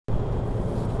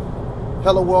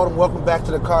Hello world and welcome back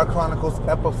to the Car Chronicles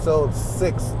episode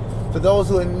 6. For those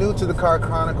who are new to the Car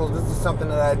Chronicles, this is something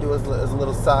that I do as a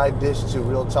little side dish to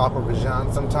Real Talk with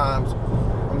Rajan. Sometimes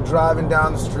I'm driving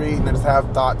down the street and I just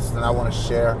have thoughts that I want to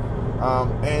share.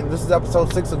 And this is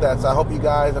episode 6 of that, so I hope you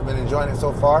guys have been enjoying it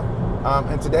so far.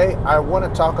 And today I want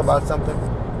to talk about something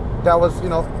that was,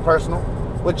 personal,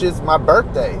 which is my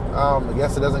birthday. I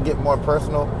guess it doesn't get more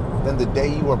personal than the day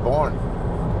you were born.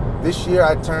 This year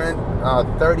I turned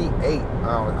 38.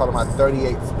 I call it my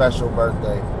 38th special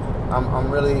birthday.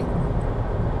 I'm really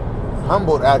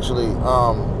humbled actually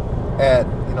at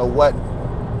what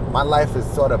my life has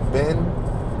sort of been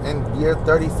in year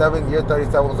 37. Year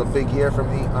 37 was a big year for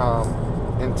me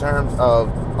in terms of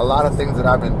a lot of things that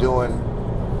I've been doing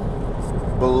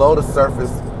below the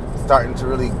surface, starting to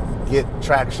really get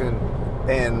traction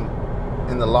in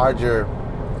the larger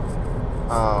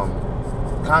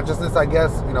consciousness, I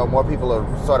guess. More people are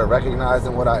sort of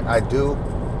recognizing what I do,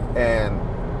 and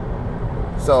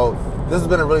so this has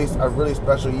been a really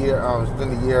special year. It's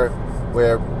been the year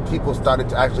where people started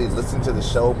to actually listen to the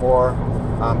show more.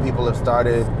 People have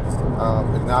started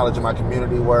acknowledging my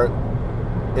community work.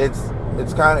 It's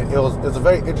a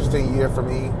very interesting year for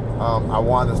me. I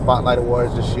won the Spotlight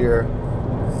Awards this year,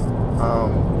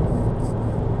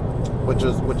 which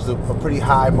is a pretty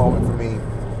high moment for me.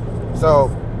 So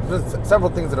there's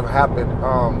several things that have happened.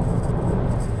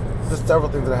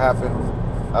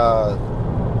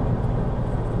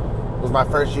 It was my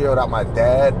first year without my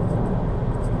dad,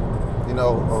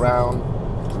 around,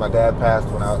 because my dad passed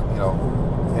when I,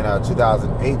 in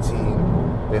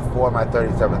 2018, before my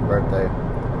 37th birthday.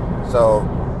 So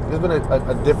it's been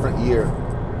a different year.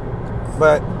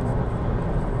 But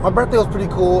my birthday was pretty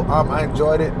cool. I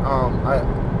enjoyed it.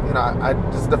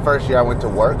 This is the first year I went to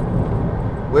work,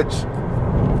 which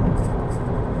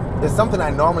it's something I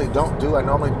normally don't do. I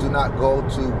normally do not go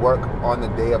to work on the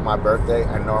day of my birthday.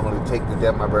 I normally take the day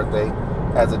of my birthday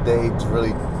as a day to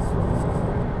really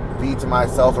be to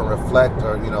myself and reflect,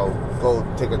 or, go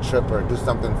take a trip or do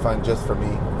something fun just for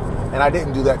me. And I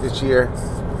didn't do that this year.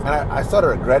 And I sort of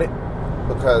regret it,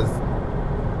 because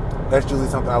that's usually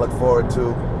something I look forward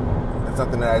to and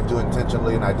something that I do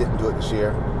intentionally, and I didn't do it this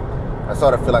year. I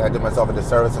sort of feel like I did myself a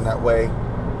disservice in that way,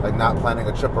 like not planning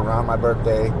a trip around my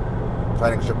birthday,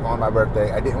 planning a trip on my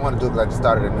birthday. I didn't want to do it because I just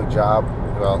started a new job,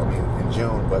 in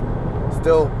June, but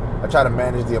still, I try to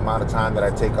manage the amount of time that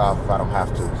I take off if I don't have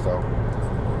to. So,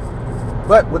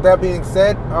 but with that being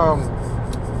said,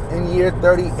 in year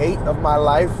 38 of my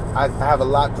life, I have a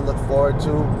lot to look forward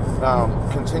to,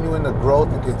 continuing the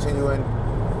growth and continuing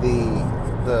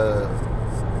the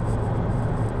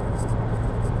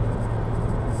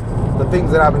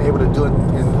things that I've been able to do in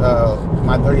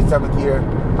my 37th year.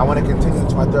 I want to continue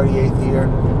to my 38th year.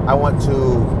 I want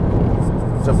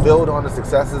to build on the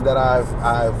successes that I've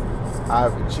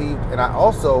achieved, and I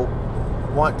also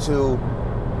want to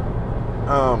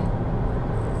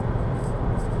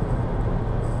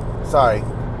I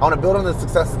want to build on the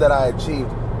successes that I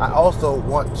achieved. I also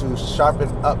want to sharpen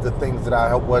up the things that I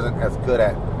hope wasn't as good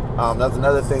at. That's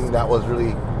another thing that was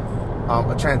really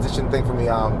a transition thing for me.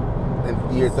 In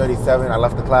year 37, I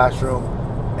left the classroom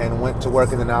and went to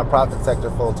work in the nonprofit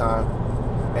sector full time,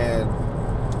 and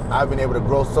I've been able to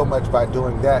grow so much by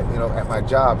doing that, at my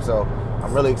job. So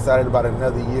I'm really excited about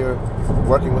another year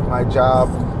working with my job,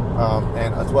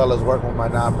 and as well as working with my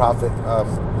nonprofit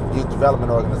youth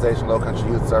development organization, Low Country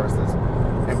Youth Services,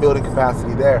 and building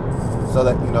capacity there, so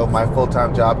that my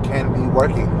full-time job can be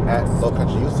working at Low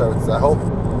Country Youth Services. I hope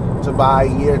to, by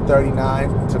year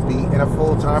 39, to be in a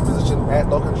full-time position at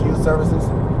Low Country Youth Services.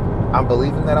 I'm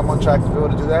believing that I'm on track to be able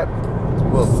to do that.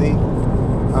 We'll see.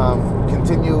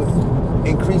 Continued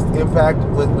increased impact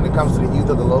when it comes to the youth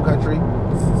of the Low Country.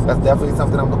 That's definitely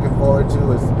something I'm looking forward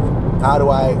to, is how do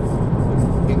I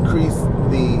increase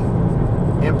the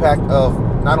impact of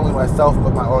not only myself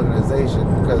but my organization,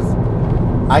 because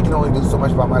I can only do so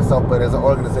much by myself, but as an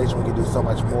organization we can do so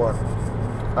much more.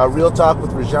 Real Talk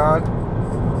with Rajan.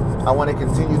 I want to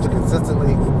continue to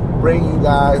consistently bring you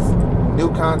guys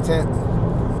new content,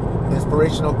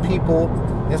 inspirational people,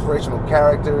 inspirational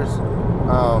characters,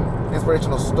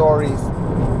 inspirational stories,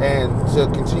 and to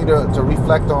continue to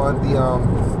reflect on the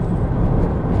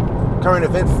current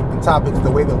events and topics the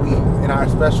way that we, in our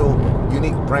special,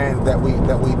 unique brand that we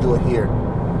do it here.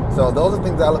 So those are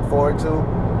things I look forward to,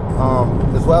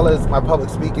 as well as my public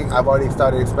speaking. I've already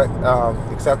started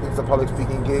accepting some public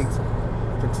speaking gigs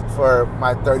for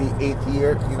my 38th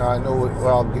year. I know we're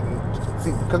all getting,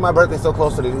 because my birthday's so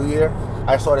close to the new year,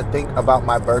 I sort of think about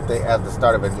my birthday as the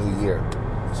start of a new year.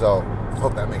 So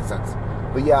hope that makes sense.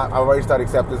 But yeah, I've already started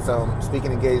accepting some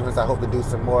speaking engagements. I hope to do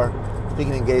some more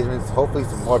speaking engagements, hopefully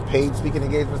some more paid speaking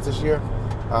engagements this year.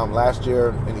 Last year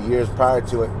and the years prior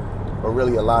to it were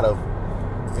really a lot of,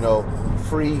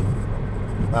 free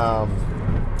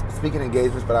speaking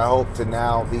engagements, but I hope to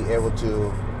now be able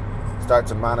to start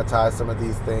to monetize some of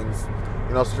these things.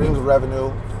 Streams of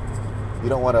revenue. You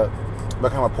don't want to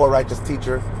become a poor righteous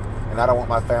teacher, and I don't want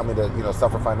my family to,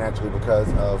 suffer financially because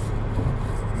of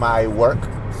my work.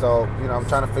 So, I'm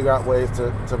trying to figure out ways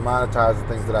to monetize the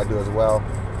things that I do as well.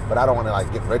 But I don't want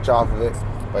to get rich off of it.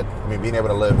 But being able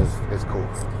to live is cool.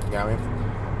 You know what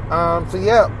I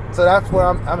mean? So that's where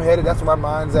I'm headed. That's where my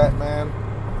mind's at, man.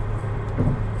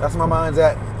 That's where my mind's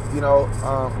at.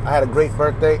 I had a great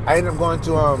birthday. I ended up going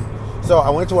to so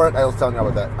I went to work. I was telling you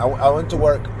about that. I went to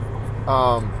work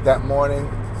that morning,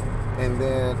 and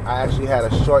then I actually had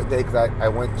a short day because I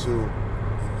went to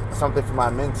something for my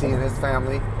mentee and his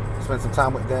family, spent some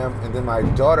time with them, and then my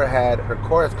daughter had her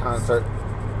chorus concert,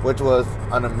 which was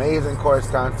an amazing chorus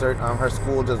concert. Her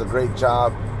school does a great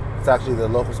job. It's actually the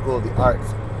local school of the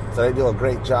arts, so they do a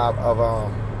great job of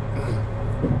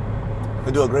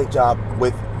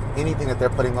with anything that they're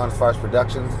putting on as far as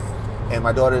productions. And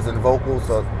my daughter's in vocals,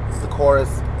 so the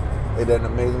chorus, they did an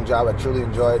amazing job. I truly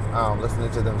enjoyed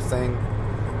listening to them sing.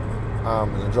 It was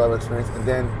an enjoyable experience. And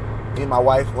then me and my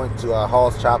wife went to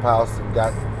Hall's Chop House and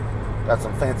got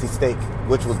some fancy steak,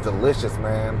 which was delicious,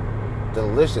 man.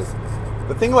 Delicious.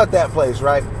 The thing about that place,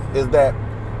 right, is that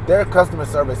their customer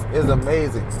service is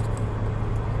amazing.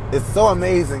 It's so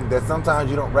amazing that sometimes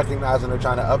you don't recognize when they're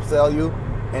trying to upsell you,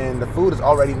 and the food is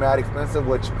already mad expensive,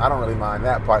 which I don't really mind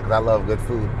that part because I love good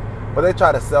food. But they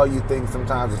try to sell you things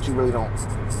sometimes that you really don't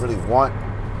really want.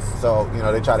 So,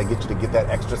 they try to get you to get that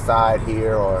extra side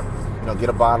here, or, get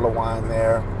a bottle of wine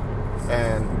there.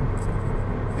 And,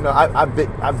 I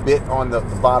bit on the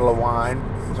bottle of wine.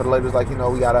 So the lady was like, you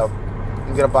can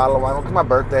get a bottle of wine. Look at my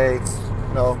birthday.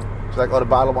 She's like, the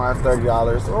bottle of wine's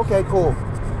 $30. So, okay, cool.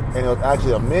 And it was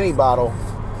actually a mini bottle.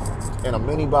 And a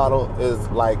mini bottle is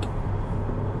like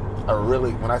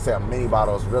when I say a mini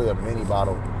bottle, it's really a mini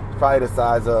bottle. It's probably the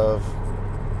size of,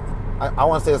 I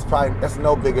want to say that's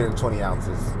no bigger than 20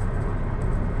 ounces.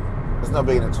 It's no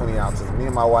bigger than 20 ounces. Me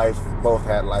and my wife both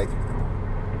had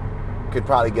could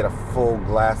probably get a full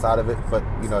glass out of it, but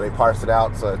they parse it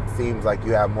out, so it seems like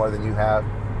you have more than you have,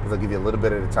 because they'll give you a little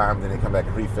bit at a time, then they come back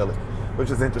and refill it, which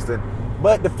is interesting.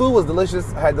 But the food was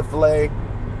delicious. I had the filet.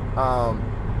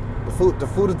 The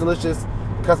food is delicious.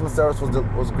 The customer service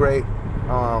was great.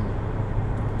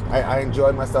 I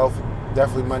enjoyed myself.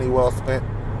 Definitely money well spent.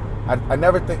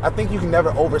 I think you can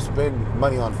never overspend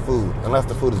money on food unless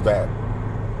the food is bad.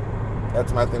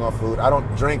 That's my thing on food. I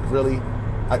don't drink really.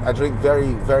 I drink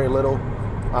very, very little.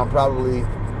 Probably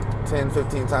 10,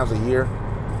 15 times a year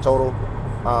total.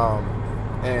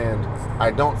 And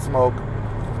I don't smoke.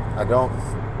 I don't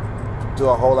do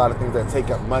a whole lot of things that take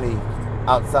up money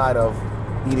outside of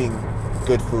eating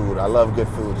good food. I love good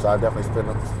food, so I definitely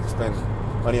spend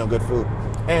money on good food.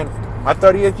 And my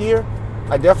 30th year,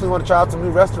 I definitely want to try out some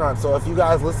new restaurants. So if you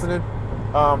guys listening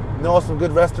know some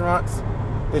good restaurants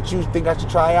that you think I should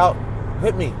try out,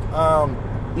 hit me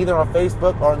either on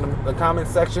Facebook or in the comment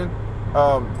section.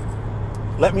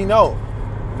 Let me know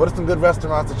what are some good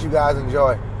restaurants that you guys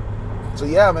enjoy. So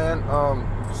yeah, man,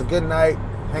 it's a good night.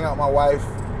 Hang out with my wife.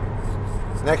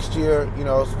 Next year,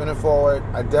 spinning forward,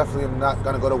 I definitely am not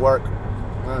going to go to work.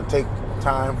 I'm going to take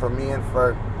time for me and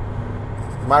for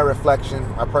my reflection,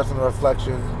 my personal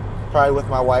reflection, probably with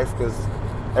my wife, because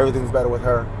everything's better with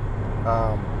her.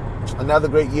 Another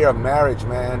great year of marriage,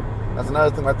 man. That's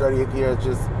another thing. My 30th year is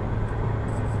just,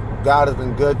 God has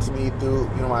been good to me through,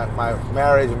 my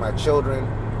marriage and my children.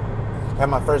 Had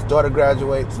my first daughter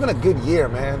graduate. It's been a good year,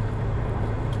 man.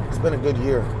 It's been a good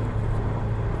year.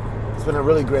 It's been a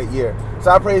really great year. So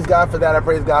I praise God for that. I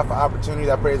praise God for opportunity.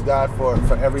 I praise God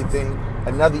for everything.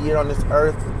 Another year on this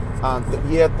earth.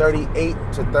 Year 38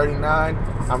 to 39.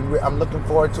 I'm looking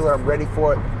forward to it. I'm ready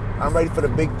for it. I'm ready for the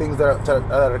big things that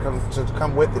are to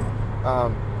come with it.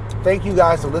 Thank you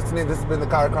guys for listening. This has been the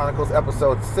Car Chronicles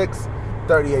episode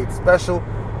 638 special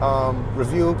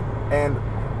review. And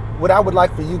what I would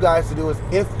like for you guys to do is,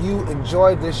 if you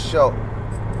enjoyed this show,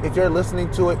 if you're listening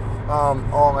to it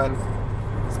on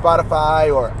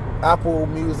Spotify or Apple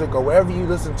Music or wherever you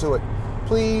listen to it,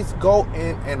 please go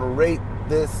in and rate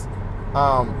this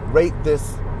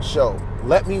show.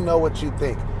 Let me know what you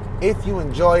think. If you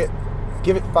enjoy it,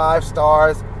 give it 5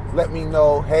 stars. Let me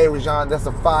know, hey Rajan, that's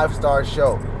a 5-star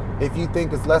show. If you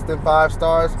think it's less than 5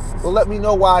 stars, well, let me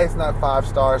know why it's not 5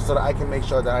 stars so that I can make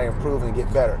sure that I improve and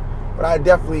get better. But I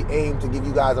definitely aim to give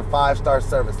you guys a 5-star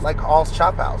service, like Hall's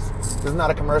Chop House. This is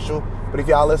not a commercial. But if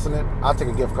y'all listening, I'll take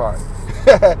a gift card.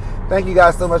 Thank you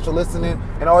guys so much for listening.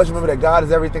 And always remember that God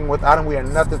is everything. Without him, we are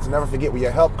nothing. So never forget where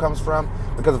your help comes from.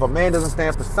 Because if a man doesn't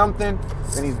stand for something,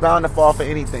 then he's bound to fall for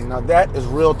anything. Now that is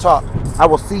real talk. I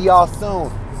will see y'all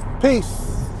soon. Peace.